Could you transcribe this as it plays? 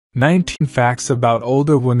19 Facts about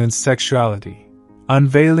older women's sexuality.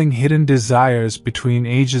 Unveiling hidden desires between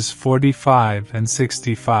ages 45 and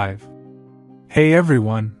 65. Hey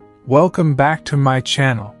everyone, welcome back to my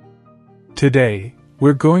channel. Today,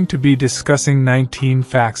 we're going to be discussing 19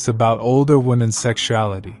 facts about older women's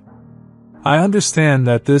sexuality. I understand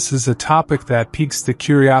that this is a topic that piques the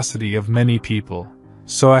curiosity of many people,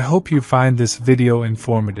 so I hope you find this video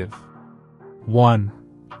informative. 1.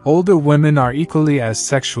 Older women are equally as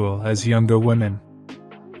sexual as younger women.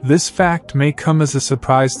 This fact may come as a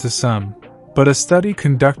surprise to some, but a study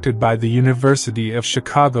conducted by the University of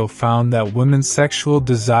Chicago found that women's sexual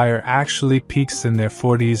desire actually peaks in their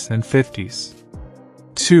 40s and 50s.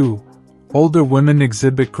 2. Older women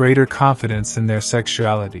exhibit greater confidence in their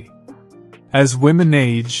sexuality. As women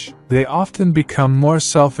age, they often become more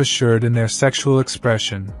self-assured in their sexual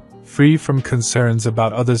expression, free from concerns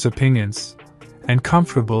about others' opinions, and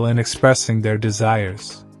comfortable in expressing their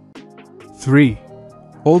desires. 3.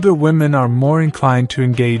 Older women are more inclined to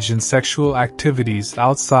engage in sexual activities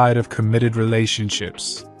outside of committed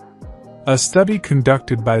relationships. A study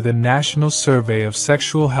conducted by the National Survey of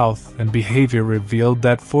Sexual Health and Behavior revealed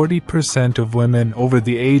that 40% of women over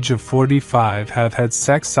the age of 45 have had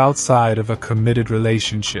sex outside of a committed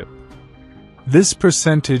relationship. This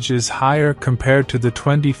percentage is higher compared to the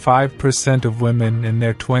 25% of women in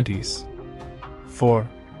their 20s. 4.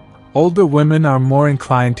 Older women are more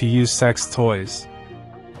inclined to use sex toys.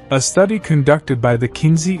 A study conducted by the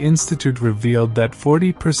Kinsey Institute revealed that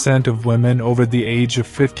 40% of women over the age of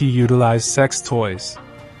 50 utilize sex toys,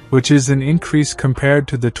 which is an increase compared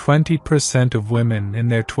to the 20% of women in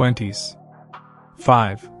their 20s.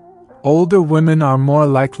 5. Older women are more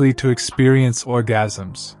likely to experience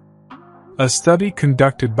orgasms. A study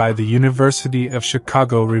conducted by the University of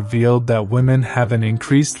Chicago revealed that women have an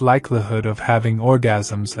increased likelihood of having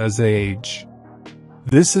orgasms as they age.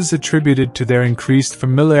 This is attributed to their increased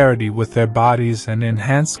familiarity with their bodies and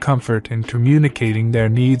enhanced comfort in communicating their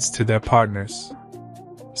needs to their partners.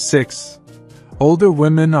 6. Older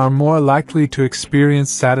women are more likely to experience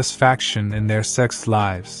satisfaction in their sex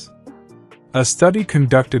lives. A study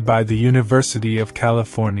conducted by the University of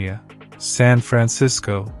California, San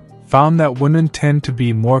Francisco, found that women tend to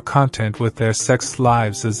be more content with their sex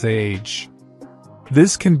lives as they age.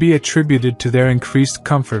 This can be attributed to their increased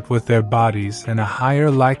comfort with their bodies and a higher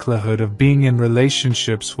likelihood of being in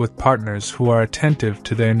relationships with partners who are attentive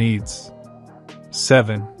to their needs.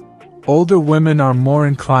 7. Older women are more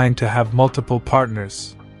inclined to have multiple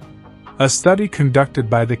partners. A study conducted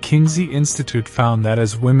by the Kinsey Institute found that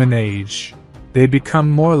as women age, they become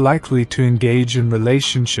more likely to engage in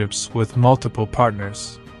relationships with multiple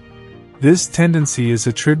partners. This tendency is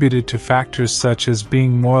attributed to factors such as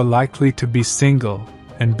being more likely to be single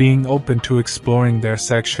and being open to exploring their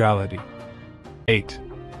sexuality. 8.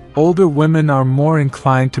 Older women are more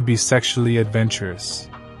inclined to be sexually adventurous.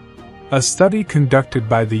 A study conducted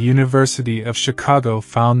by the University of Chicago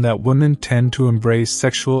found that women tend to embrace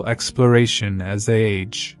sexual exploration as they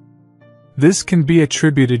age. This can be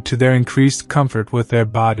attributed to their increased comfort with their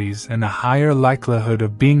bodies and a higher likelihood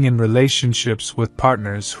of being in relationships with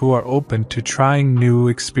partners who are open to trying new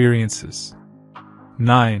experiences.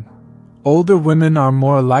 9. Older women are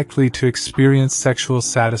more likely to experience sexual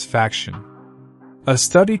satisfaction. A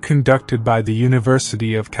study conducted by the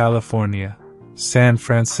University of California, San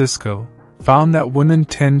Francisco, found that women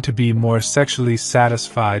tend to be more sexually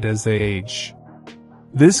satisfied as they age.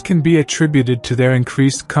 This can be attributed to their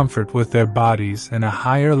increased comfort with their bodies and a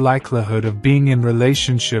higher likelihood of being in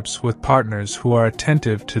relationships with partners who are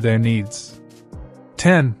attentive to their needs.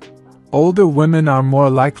 10. Older women are more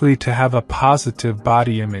likely to have a positive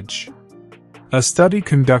body image. A study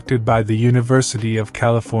conducted by the University of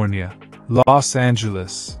California, Los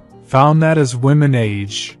Angeles, found that as women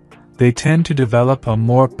age, they tend to develop a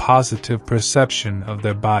more positive perception of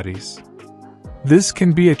their bodies. This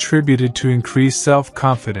can be attributed to increased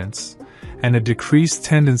self-confidence and a decreased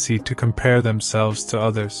tendency to compare themselves to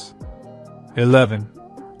others. 11.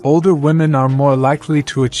 Older women are more likely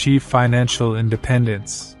to achieve financial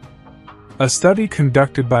independence. A study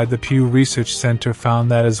conducted by the Pew Research Center found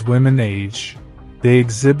that as women age, they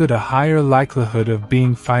exhibit a higher likelihood of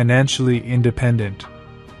being financially independent.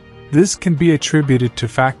 This can be attributed to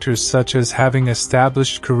factors such as having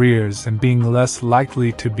established careers and being less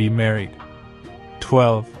likely to be married.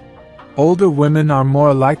 12. Older women are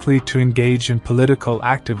more likely to engage in political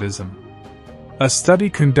activism. A study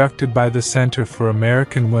conducted by the Center for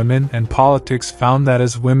American Women and Politics found that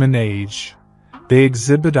as women age, they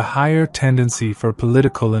exhibit a higher tendency for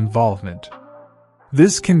political involvement.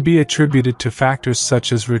 This can be attributed to factors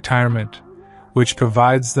such as retirement, which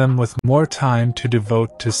provides them with more time to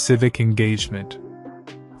devote to civic engagement.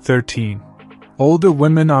 13. Older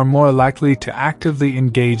women are more likely to actively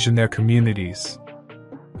engage in their communities.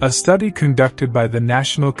 A study conducted by the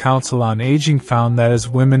National Council on Aging found that as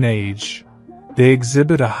women age, they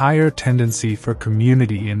exhibit a higher tendency for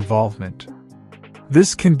community involvement.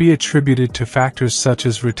 This can be attributed to factors such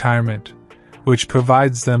as retirement, which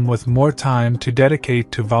provides them with more time to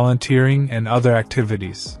dedicate to volunteering and other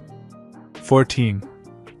activities. 14.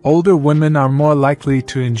 Older women are more likely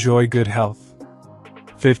to enjoy good health.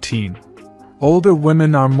 15. Older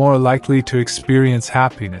women are more likely to experience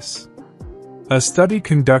happiness. A study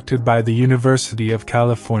conducted by the University of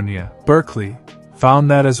California, Berkeley, found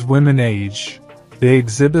that as women age, they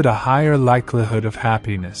exhibit a higher likelihood of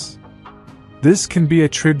happiness. This can be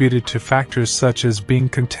attributed to factors such as being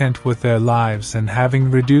content with their lives and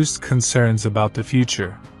having reduced concerns about the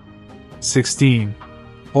future. 16.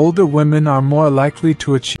 Older women are more likely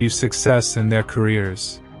to achieve success in their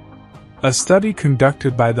careers. A study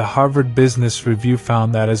conducted by the Harvard Business Review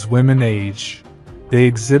found that as women age, they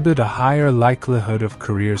exhibit a higher likelihood of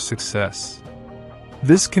career success.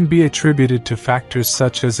 This can be attributed to factors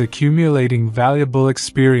such as accumulating valuable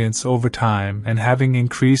experience over time and having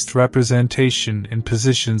increased representation in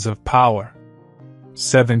positions of power.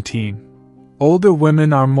 17. Older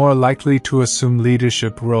women are more likely to assume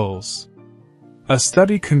leadership roles. A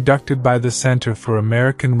study conducted by the Center for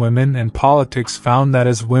American Women and Politics found that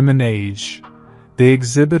as women age, they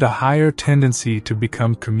exhibit a higher tendency to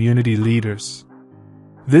become community leaders.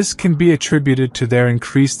 This can be attributed to their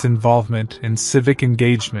increased involvement in civic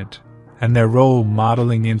engagement and their role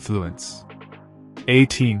modeling influence.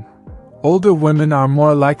 18. Older women are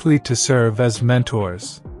more likely to serve as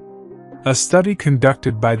mentors. A study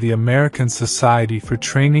conducted by the American Society for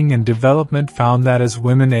Training and Development found that as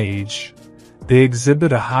women age, they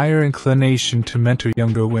exhibit a higher inclination to mentor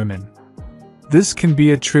younger women. This can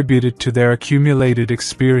be attributed to their accumulated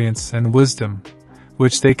experience and wisdom,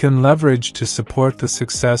 which they can leverage to support the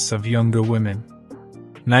success of younger women.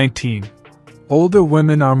 19. Older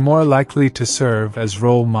women are more likely to serve as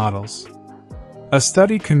role models. A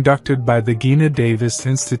study conducted by the Geena Davis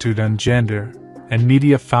Institute on Gender and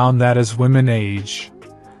Media found that as women age,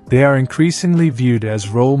 they are increasingly viewed as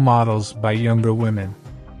role models by younger women.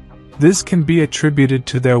 This can be attributed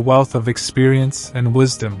to their wealth of experience and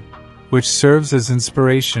wisdom, which serves as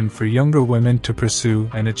inspiration for younger women to pursue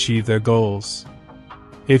and achieve their goals.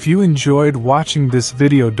 If you enjoyed watching this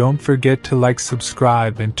video, don't forget to like,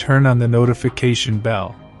 subscribe, and turn on the notification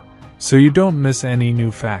bell, so you don't miss any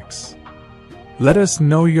new facts. Let us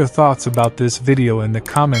know your thoughts about this video in the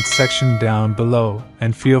comments section down below,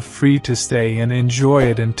 and feel free to stay and enjoy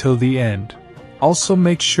it until the end. Also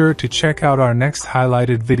make sure to check out our next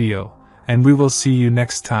highlighted video, and we will see you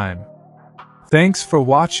next time. Thanks for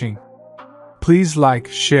watching. Please like,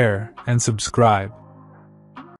 share, and subscribe.